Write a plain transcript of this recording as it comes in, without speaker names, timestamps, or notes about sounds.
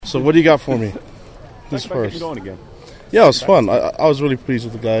So what do you got for me? Who's first? Going again. Yeah, it was fun. I was really pleased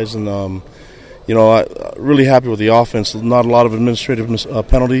with the guys, and really happy with the offense. Not a lot of administrative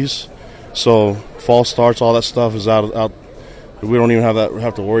penalties, so false starts, all that stuff is out. We don't even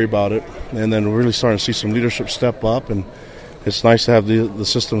have to worry about it. And then we're really starting to see some leadership step up, and it's nice to have the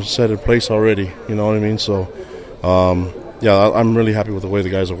system set in place already. You know what I mean? So, I'm really happy with the way the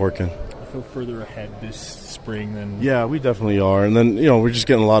guys are working. I feel further ahead this spring than... Yeah, we definitely are. And then, we're just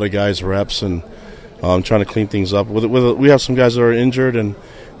getting a lot of guys reps and trying to clean things up. We have some guys that are injured, and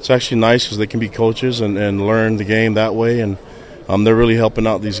it's actually nice because they can be coaches and learn the game that way. And they're really helping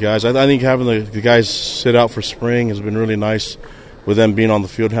out these guys. I think having the guys sit out for spring has been really nice with them being on the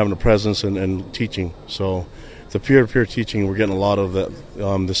field, having a presence and teaching. So the peer-to-peer teaching, we're getting a lot of that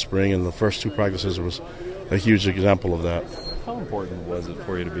this spring, and the first 2 practices was a huge example of that. How important was it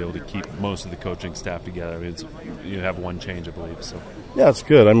for you to be able to keep most of the coaching staff together? I mean, you have one change, I believe. So yeah, it's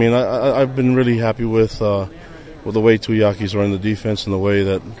good. I mean, I've been really happy with the way Tuiaki's running the defense and the way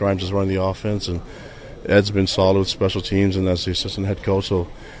that Grimes is running the offense, and Ed's been solid with special teams and as the assistant head coach, so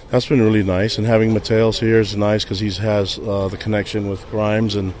that's been really nice. And having Mateos here is nice because he has the connection with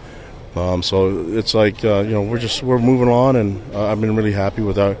Grimes, and so it's like we're moving on, and I've been really happy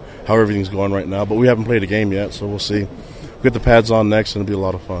with how everything's going right now. But we haven't played a game yet, so we'll see. We'll get the pads on next, and it'll be a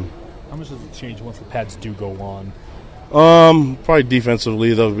lot of fun. How much does it change once the pads do go on? Probably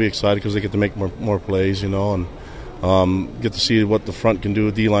defensively, they'll be excited because they get to make more plays, and get to see what the front can do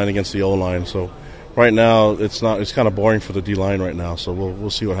with D-line against the O-line. So right now, it's kind of boring for the D-line right now. So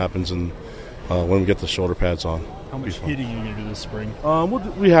we'll see what happens when we get the shoulder pads on. How much hitting are you going to do this spring?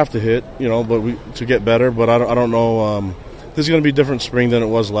 We have to hit, but to get better. But I don't know. This is going to be a different spring than it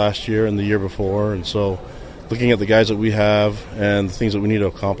was last year and the year before. And so, looking at the guys that we have and the things that we need to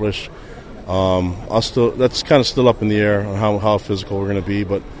accomplish, that's kind of still up in the air on how physical we're going to be.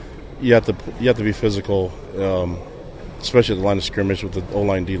 But you have to be physical, especially at the line of scrimmage with the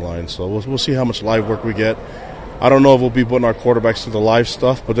O-line, D-line. So we'll see how much live work we get. I don't know if we'll be putting our quarterbacks through the live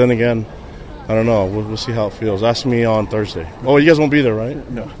stuff, but then again, I don't know. We'll see how it feels. Ask me on Thursday. Oh, you guys won't be there, right?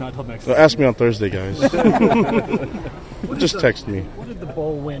 No, not until next week. Ask me on Thursday, guys. Just text me. What did the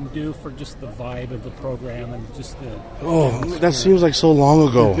bowl win do for just the vibe of the program and just the... that seems like so long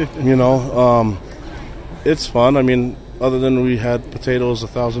ago, It's fun. I mean, other than we had potatoes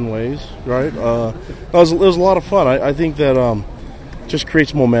 1,000 ways, right? It was a lot of fun. I think that just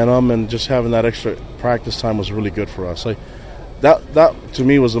creates momentum, and just having that extra practice time was really good for us. That to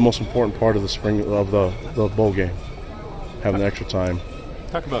me was the most important part of the spring of the bowl game, having the extra time.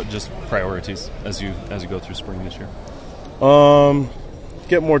 Talk about just priorities as you go through spring this year.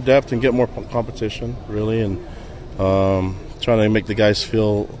 Get more depth and get more competition, really, and trying to make the guys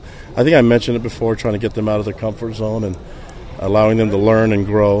feel. I think I mentioned it before, trying to get them out of their comfort zone and allowing them to learn and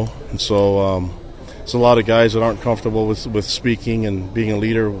grow. And so it's a lot of guys that aren't comfortable with speaking and being a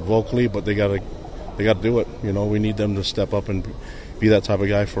leader vocally, but they got to do it. We need them to step up and be that type of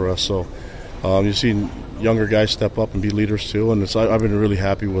guy for us. So you see younger guys step up and be leaders too, and I've been really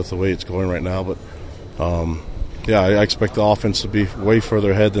happy with the way it's going right now. But I expect the offense to be way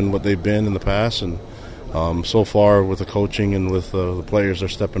further ahead than what they've been in the past, and so far with the coaching and with the players, they're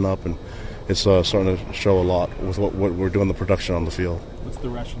stepping up, and it's starting to show a lot with what we're doing, the production on the field. What's the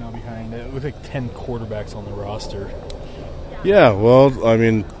rationale behind it? With 10 quarterbacks on the roster. Yeah, well, I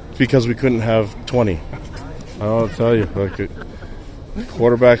mean, because we couldn't have 20. I'll tell you,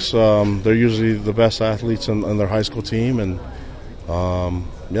 quarterbacks, they're usually the best athletes on their high school team, and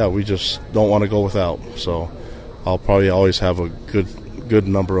we just don't want to go without. So I'll probably always have a good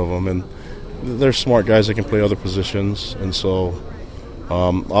number of them, and they're smart guys that can play other positions, and so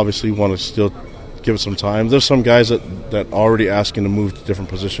obviously want to still give it some time. There's some guys that already asking to move to different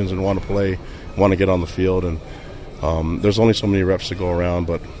positions and want to play, want to get on the field, and there's only so many reps to go around,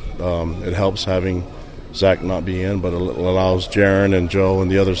 but it helps having Zach not be in, but it allows Jaron and Joe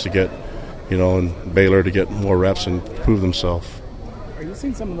and the others to get, and Baylor to get more reps and prove themselves. Are you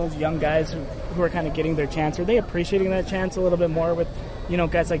seeing some of those young guys who are kind of getting their chance? Are they appreciating that chance a little bit more with,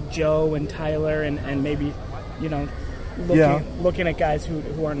 guys like Joe and Tyler and maybe, looking at guys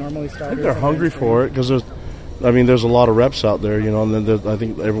who aren't normally starters? I think they're hungry for it because there's a lot of reps out there, and then I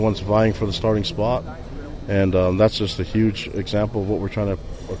think everyone's vying for the starting spot. And that's just a huge example of what we're trying to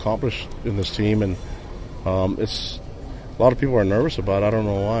accomplish in this team. And it's a lot of people are nervous about it. I don't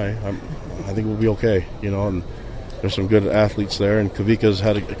know why. I think we'll be okay, and there's some good athletes there. And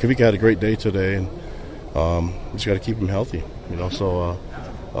Kavika had a great day today, and we just got to keep him healthy, So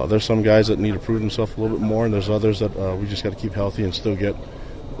there's some guys that need to prove themselves a little bit more, and there's others that we just got to keep healthy and still get,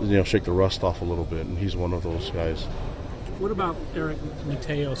 shake the rust off a little bit. And he's one of those guys. What about Eric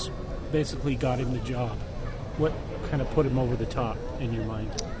Mateos basically got him the job? What kind of put him over the top in your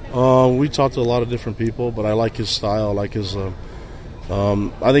mind? We talked to a lot of different people, but I like his style. I like his.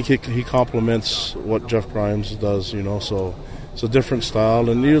 I think he complements what Jeff Grimes does. So it's a different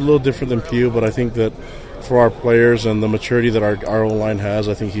style, and he's a little different than Pugh. But I think that for our players and the maturity that our O-line has,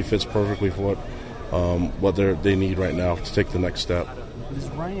 I think he fits perfectly for what they need right now to take the next step. Is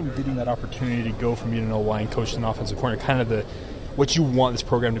Ryan getting that opportunity to go from being an O-line coach to an offensive coordinator kind of what you want this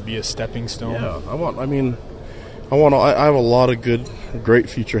program to be, a stepping stone? Yeah, I have a lot of great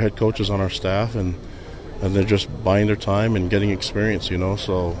future head coaches on our staff, and they're just buying their time and getting experience,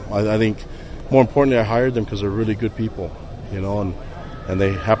 So I think more importantly, I hired them because they're really good people, and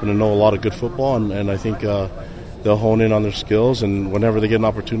they happen to know a lot of good football, and I think they'll hone in on their skills, and whenever they get an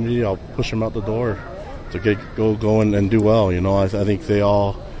opportunity, I'll push them out the door to go and do well. I think they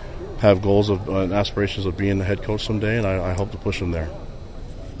all have goals and aspirations of being the head coach someday, and I hope to push them there.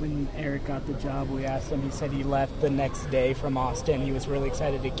 When Eric got the job, we asked him, he said he left the next day from Austin. He was really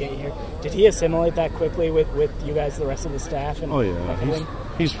excited to get here. Did he assimilate that quickly with you guys, the rest of the staff? And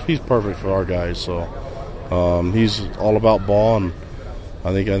he's perfect for our guys. So he's all about ball, and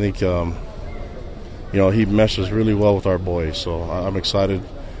I think he meshes really well with our boys. So I'm excited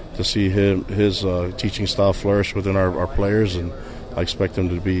to see his teaching style flourish within our players, and I expect them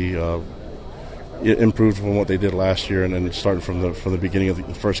to be improved from what they did last year, and then starting from the beginning of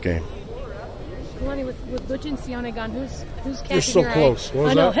the first game. Kalani, with Butch and Sione gone, who's catching You're so your close. eye?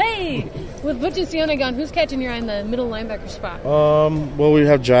 I know. Hey, with Butch and Sione gone, who's catching your eye in the middle linebacker spot? Well, we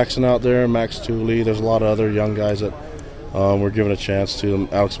have Jackson out there, Max Tooley. There's a lot of other young guys that we're giving a chance to.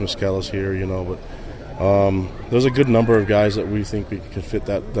 Alex Muscala's here, but there's a good number of guys that we think we can fit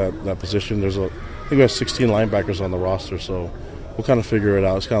that position. I think we have 16 linebackers on the roster, so we'll kind of figure it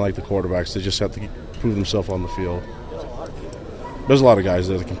out. It's kind of like the quarterbacks. They just have to prove themselves on the field. There's a lot of guys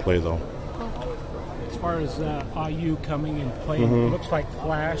there that can play, though. As far as IU coming and playing, it looks like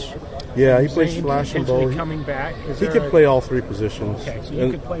Flash. Yeah, he plays Flash and Bo. Coming back. He can play all three positions. Okay, so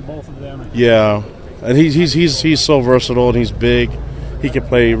you could play both of them. Yeah, and he's so versatile, and he's big. He can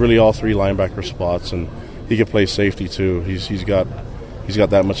play really all three linebacker spots, and he can play safety too. He's got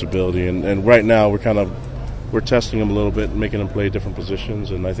that much ability, and right now we're testing him a little bit and making him play different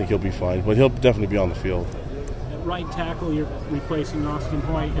positions, and I think he'll be fine. But he'll definitely be on the field. At right tackle, you're replacing Austin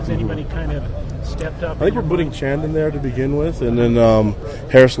Hoyt. Has anybody kind of stepped up? I think we're putting Chandon there to begin with, and then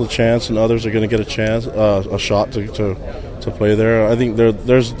Harris LaChance and others are going to get a shot to play there. I think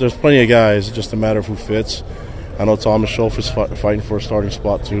there's plenty of guys. It's just a matter of who fits. I know Thomas Schultz is fighting for a starting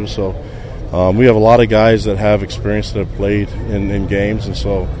spot too, so we have a lot of guys that have experience that have played in games, and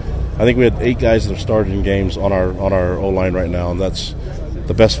so I think we had 8 guys that have started in games on our O-line right now, and that's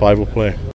the best 5 will play.